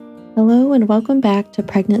Hello and welcome back to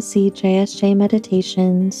Pregnancy JSJ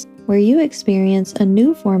Meditations, where you experience a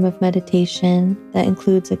new form of meditation that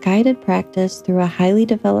includes a guided practice through a highly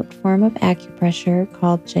developed form of acupressure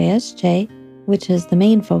called JSJ, which is the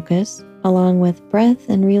main focus, along with breath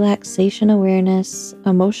and relaxation awareness,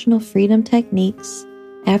 emotional freedom techniques,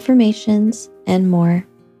 affirmations, and more.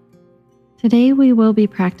 Today we will be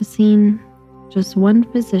practicing just one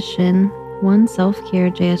position, one self-care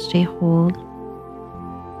JSJ hold.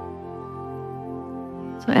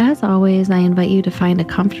 So as always, I invite you to find a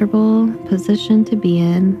comfortable position to be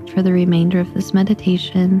in for the remainder of this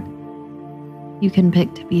meditation. You can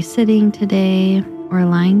pick to be sitting today or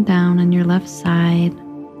lying down on your left side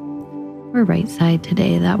or right side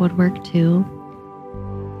today. That would work too.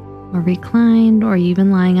 Or reclined or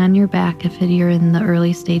even lying on your back if you're in the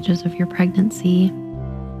early stages of your pregnancy.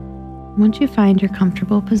 Once you find your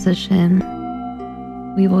comfortable position,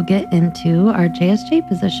 we will get into our JSJ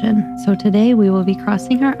position. So today we will be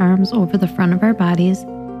crossing our arms over the front of our bodies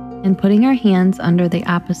and putting our hands under the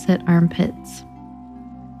opposite armpits.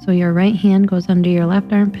 So your right hand goes under your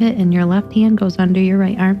left armpit and your left hand goes under your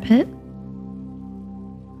right armpit.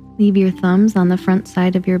 Leave your thumbs on the front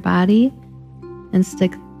side of your body and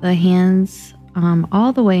stick the hands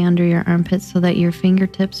all the way under your armpits so that your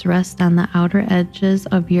fingertips rest on the outer edges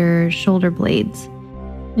of your shoulder blades.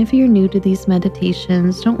 If you're new to these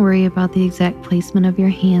meditations, don't worry about the exact placement of your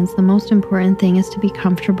hands. The most important thing is to be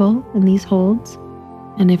comfortable in these holds.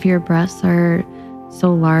 And if your breasts are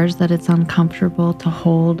so large that it's uncomfortable to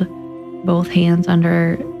hold both hands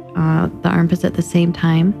under the armpits at the same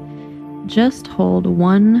time, just hold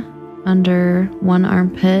one under one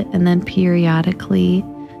armpit and then periodically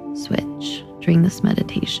switch during this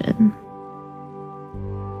meditation.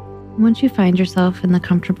 Once you find yourself in the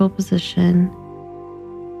comfortable position,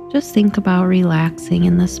 just think about relaxing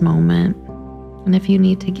in this moment. And if you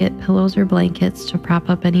need to get pillows or blankets to prop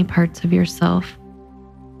up any parts of yourself,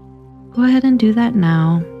 go ahead and do that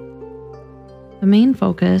now. The main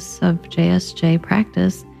focus of JSJ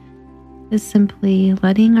practice is simply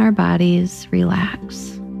letting our bodies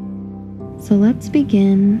relax. So let's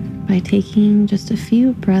begin by taking just a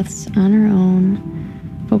few breaths on our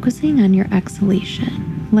own, focusing on your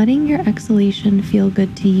exhalation, letting your exhalation feel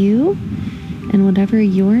good to you and whatever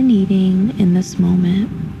you're needing in this moment.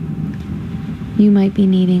 You might be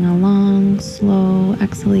needing a long, slow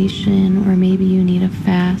exhalation, or maybe you need a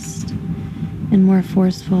fast and more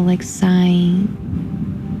forceful, like sighing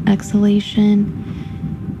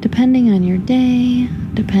exhalation, depending on your day,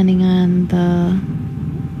 depending on the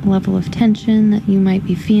level of tension that you might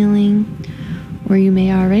be feeling, or you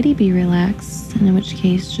may already be relaxed, and in which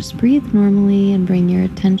case just breathe normally and bring your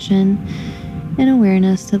attention and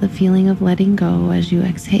awareness to the feeling of letting go as you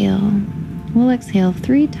exhale. We'll exhale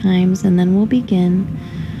 3 times and then we'll begin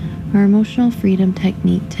our emotional freedom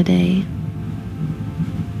technique today.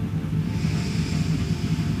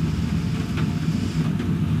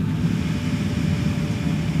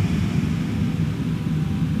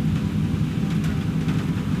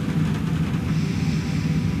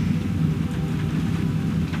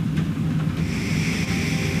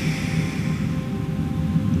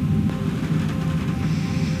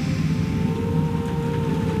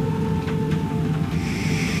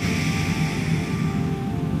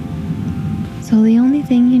 So the only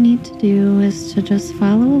thing you need to do is to just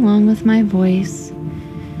follow along with my voice.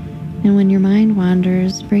 And when your mind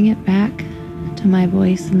wanders, bring it back to my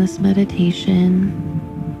voice in this meditation.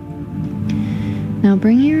 Now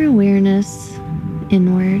bring your awareness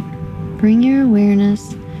inward. Bring your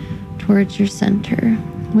awareness towards your center,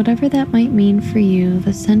 whatever that might mean for you,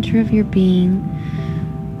 the center of your being,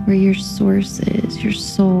 where your source is, your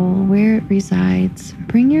soul, where it resides.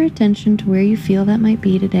 Bring your attention to where you feel that might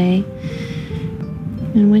be today.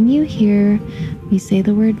 And when you hear me say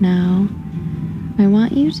the word now, I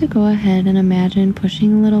want you to go ahead and imagine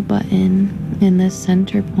pushing a little button in this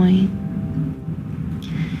center point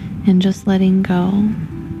and just letting go.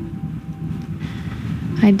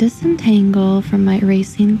 I disentangle from my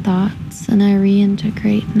racing thoughts and I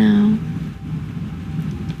reintegrate now.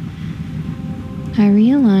 I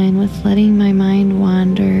realign with letting my mind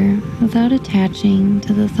wander without attaching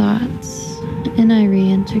to the thoughts, and I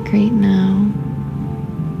reintegrate now.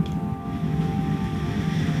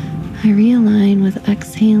 I realign with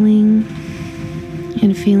exhaling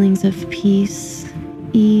and feelings of peace,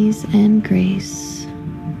 ease, and grace.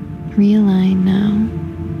 Realign now.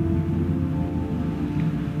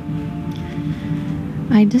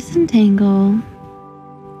 I disentangle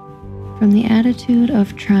from the attitude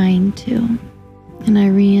of trying to, and I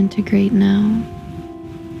reintegrate now.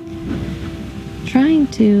 Trying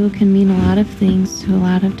trying to can mean a lot of things to a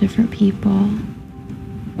lot of different people.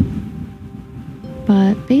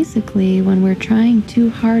 But basically, when we're trying too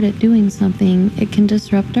hard at doing something, it can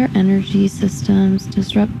disrupt our energy systems,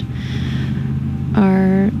 disrupt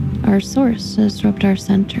our source, disrupt our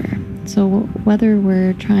center. So whether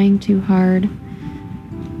we're trying too hard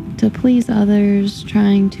to please others,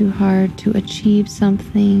 trying too hard to achieve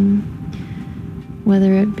something,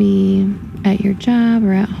 whether it be at your job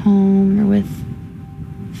or at home or with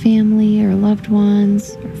family or loved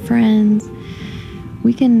ones or friends,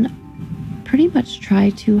 we can pretty much try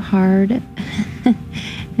too hard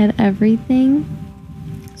at everything.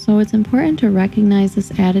 So it's important to recognize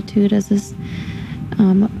this attitude as this,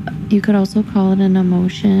 you could also call it an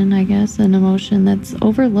emotion, I guess, an emotion that's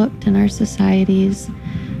overlooked in our societies.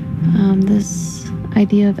 This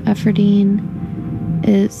idea of efforting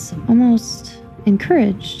is almost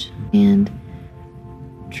encouraged. And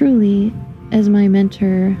truly, as my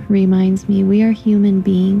mentor reminds me, we are human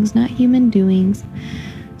beings, not human doings.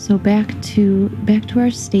 So back to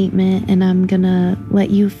our statement, and I'm gonna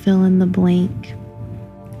let you fill in the blank.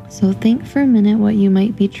 So think for a minute what you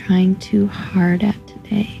might be trying too hard at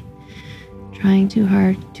today. Trying too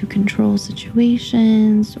hard to control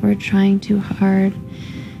situations, or trying too hard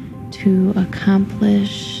to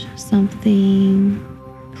accomplish something,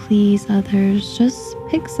 please others. Just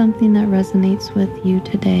pick something that resonates with you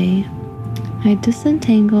today. I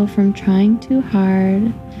disentangle from trying too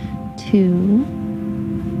hard to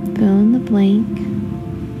fill in the blank,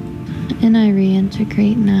 and I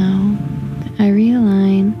reintegrate now. I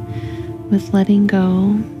realign with letting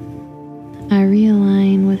go. I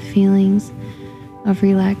realign with feelings of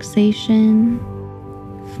relaxation,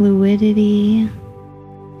 fluidity,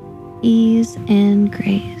 ease, and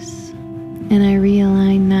grace. And I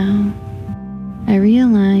realign now. I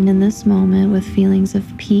realign in this moment with feelings of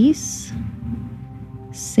peace,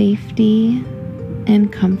 safety,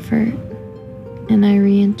 and comfort. And I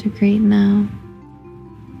reintegrate now.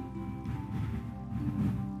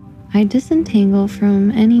 I disentangle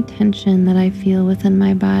from any tension that I feel within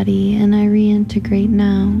my body, and I reintegrate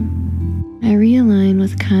now. I realign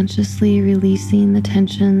with consciously releasing the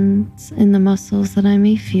tensions in the muscles that I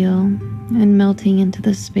may feel and melting into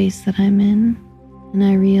the space that I'm in, and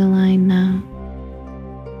I realign now.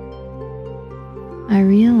 I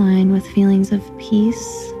realign with feelings of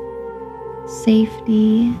peace,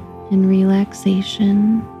 safety, and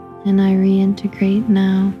relaxation, and I reintegrate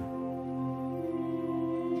now.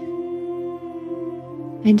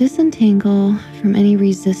 I disentangle from any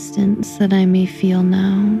resistance that I may feel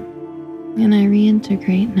now, and I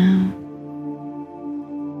reintegrate now.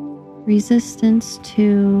 Resistance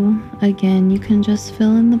to, again, you can just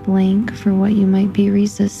fill in the blank for what you might be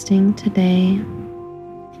resisting today.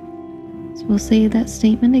 So we'll say that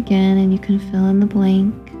statement again, and you can fill in the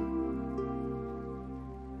blank.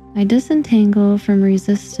 I disentangle from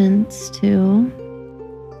resistance to,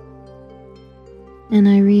 and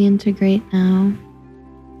I reintegrate now.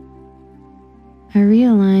 I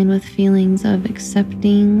realign with feelings of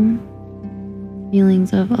accepting,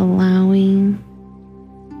 feelings of allowing,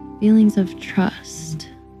 feelings of trust,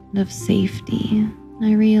 and of safety. I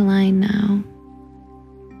realign now.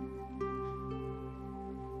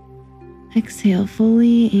 Exhale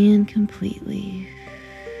fully and completely.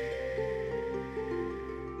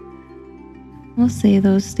 We'll say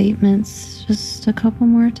those statements just a couple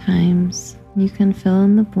more times. You can fill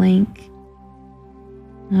in the blank.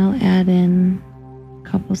 I'll add in a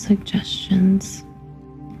couple suggestions.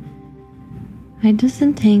 I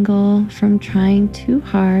disentangle from trying too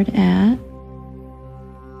hard at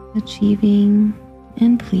achieving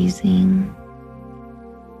and pleasing,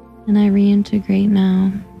 and I reintegrate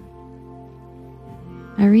now.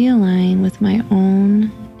 I realign with my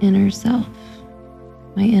own inner self,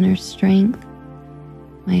 my inner strength,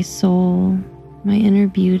 my soul, my inner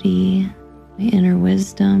beauty, my inner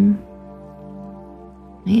wisdom,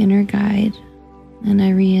 my inner guide, and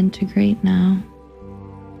I reintegrate now.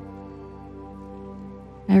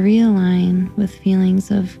 I realign with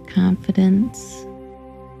feelings of confidence,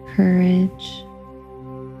 courage,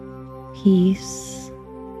 peace.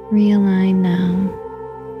 Realign now.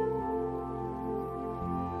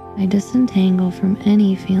 I disentangle from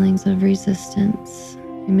any feelings of resistance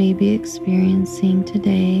I may be experiencing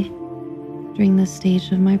today during this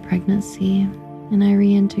stage of my pregnancy, and I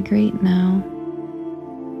reintegrate now.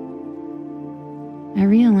 I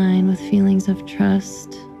realign with feelings of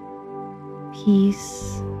trust,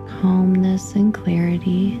 peace, calmness, and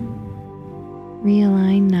clarity.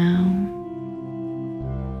 Realign now.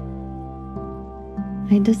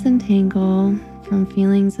 I disentangle from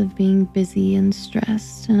feelings of being busy and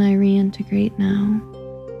stressed, and I reintegrate now.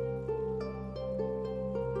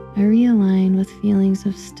 I realign with feelings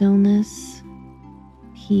of stillness,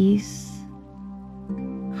 peace,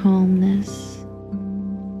 calmness,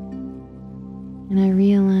 and I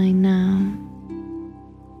realign now.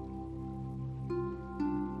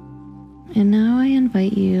 And now I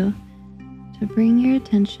invite you to bring your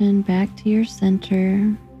attention back to your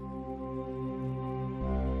center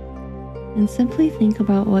and simply think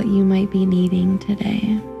about what you might be needing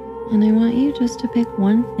today. And I want you just to pick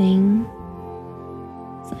one thing.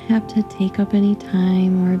 It doesn't have to take up any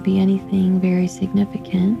time or be anything very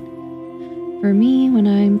significant. For me, when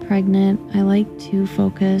I'm pregnant, I like to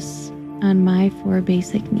focus on my 4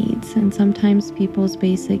 basic needs, and sometimes people's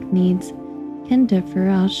basic needs can differ.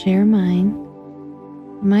 I'll share mine.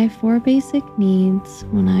 My 4 basic needs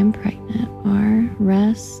when I'm pregnant are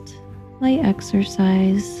rest, light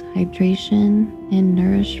exercise, hydration, and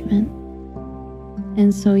nourishment.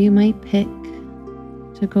 And so you might pick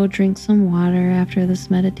to go drink some water after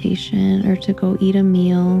this meditation, or to go eat a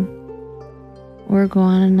meal, or go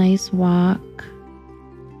on a nice walk,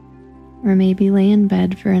 or maybe lay in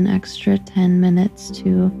bed for an extra 10 minutes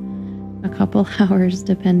to a couple hours,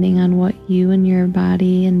 depending on what you and your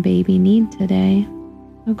body and baby need today.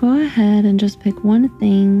 So go ahead and just pick one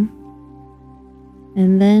thing,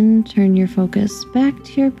 and then turn your focus back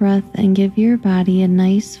to your breath and give your body a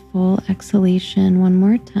nice full exhalation one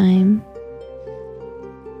more time.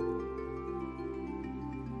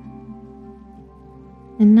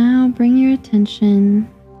 And now bring your attention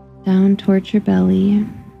down towards your belly,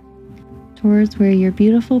 towards where your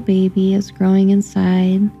beautiful baby is growing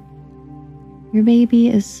inside. Your baby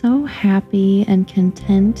is so happy and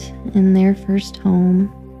content in their first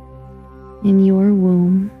home, in your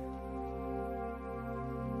womb.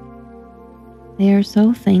 They are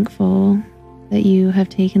so thankful that you have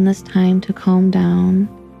taken this time to calm down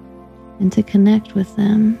and to connect with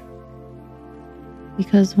them.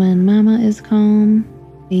 Because when mama is calm,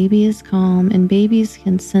 baby is calm, and babies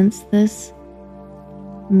can sense this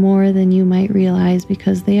more than you might realize,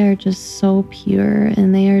 because they are just so pure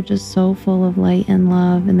and they are just so full of light and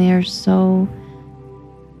love, and they are so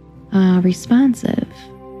responsive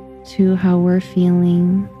to how we're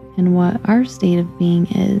feeling and what our state of being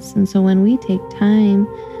is. And so when we take time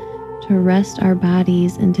to rest our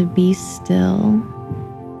bodies and to be still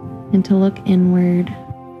and to look inward,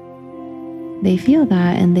 they feel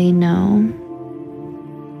that and they know.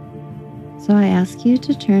 So I ask you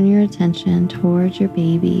to turn your attention towards your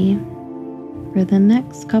baby for the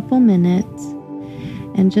next couple minutes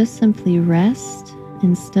and just simply rest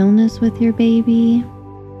in stillness with your baby,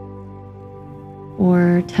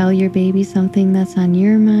 or tell your baby something that's on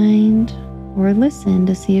your mind, or listen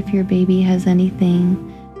to see if your baby has anything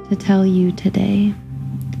to tell you today.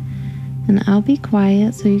 And I'll be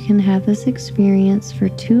quiet so you can have this experience for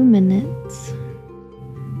 2 minutes.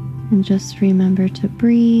 And just remember to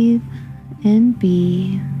breathe and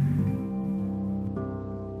be.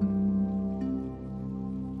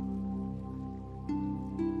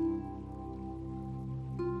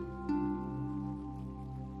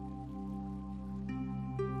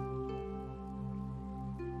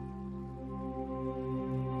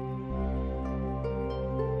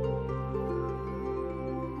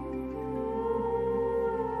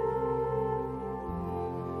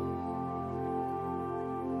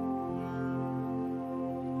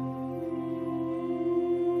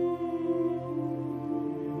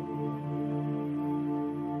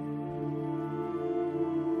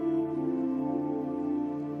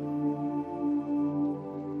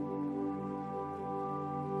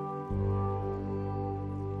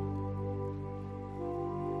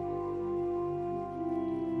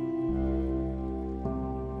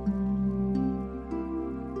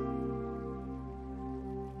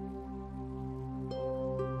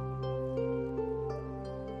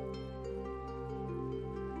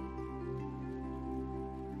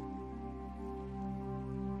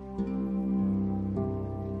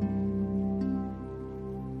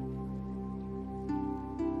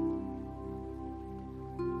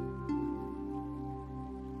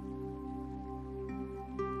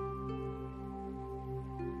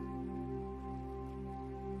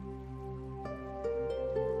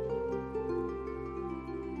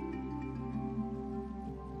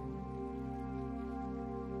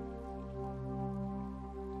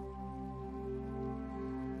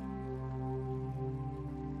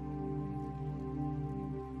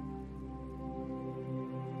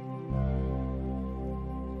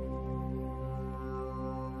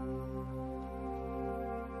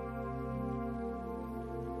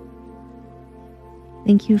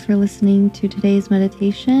 Thank you for listening to today's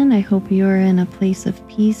meditation. I hope you are in a place of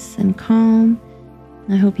peace and calm.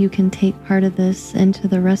 I hope you can take part of this into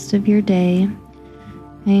the rest of your day.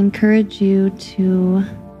 I encourage you to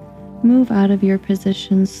move out of your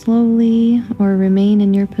position slowly or remain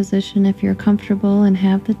in your position if you're comfortable and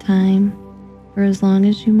have the time for as long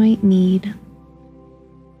as you might need.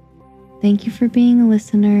 Thank you for being a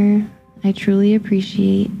listener. I truly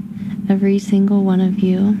appreciate every single one of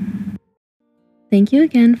you. Thank you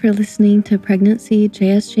again for listening to Pregnancy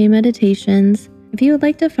JSJ Meditations. If you would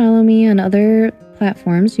like to follow me on other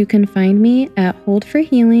platforms, you can find me at Hold for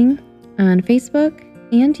Healing on Facebook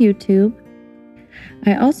and YouTube.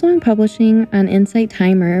 I also am publishing on Insight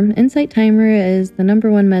Timer. Insight Timer is the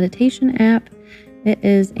 #1 meditation app. It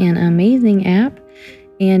is an amazing app,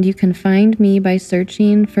 and you can find me by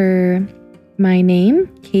searching for my name,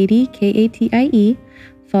 Katie, Katie,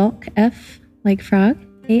 Falk, F like frog,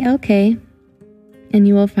 ALK, and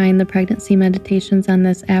you will find the pregnancy meditations on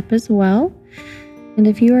this app as well. And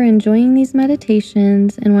if you are enjoying these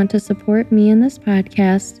meditations and want to support me in this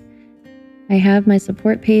podcast, I have my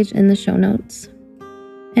support page in the show notes.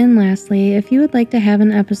 And lastly, if you would like to have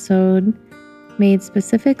an episode made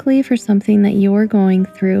specifically for something that you're going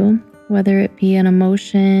through, whether it be an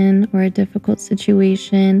emotion or a difficult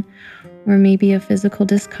situation, or maybe a physical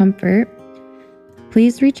discomfort,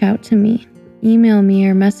 please reach out to me. Email me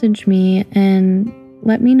or message me and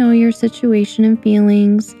let me know your situation and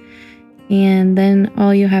feelings. And then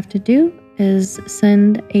all you have to do is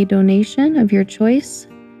send a donation of your choice,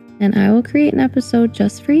 and I will create an episode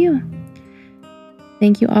just for you.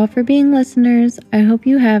 Thank you all for being listeners. I hope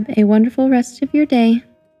you have a wonderful rest of your day,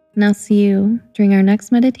 and I'll see you during our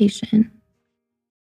next meditation.